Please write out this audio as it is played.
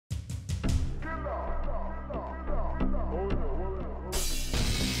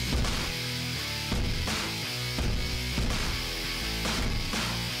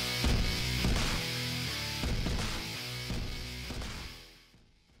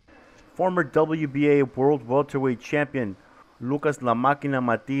former WBA World Welterweight Champion Lucas La Máquina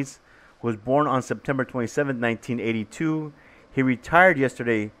Matthysse was born on September 27, 1982. He retired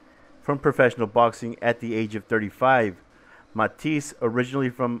yesterday from professional boxing at the age of 35. Matthysse, originally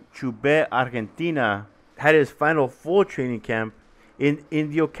from Chubut, Argentina, had his final full training camp in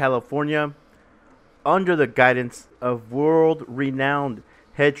Indio, California, under the guidance of world-renowned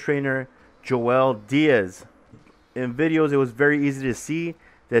head trainer Joel Diaz. In videos, it was very easy to see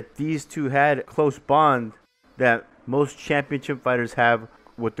that these two had a close bond that most championship fighters have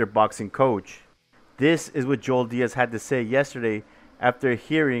with their boxing coach. This is what Joel Diaz had to say yesterday after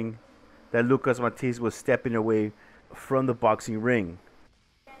hearing that Lucas Matthysse was stepping away from the boxing ring.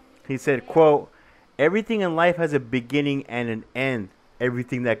 He said, quote, "Everything in life has a beginning and an end.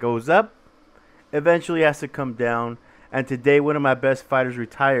 Everything that goes up eventually has to come down, and today one of my best fighters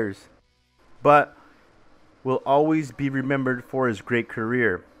retires, but will always be remembered for his great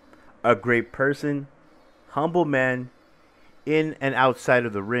career. A great person, humble man, in and outside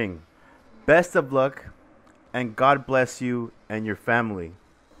of the ring. Best of luck, and God bless you and your family."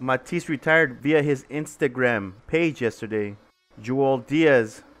 Matthysse retired via his Instagram page yesterday. Joel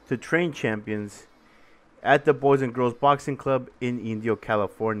Diaz to train champions at the Boys and Girls Boxing Club in Indio,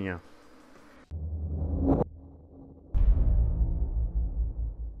 California.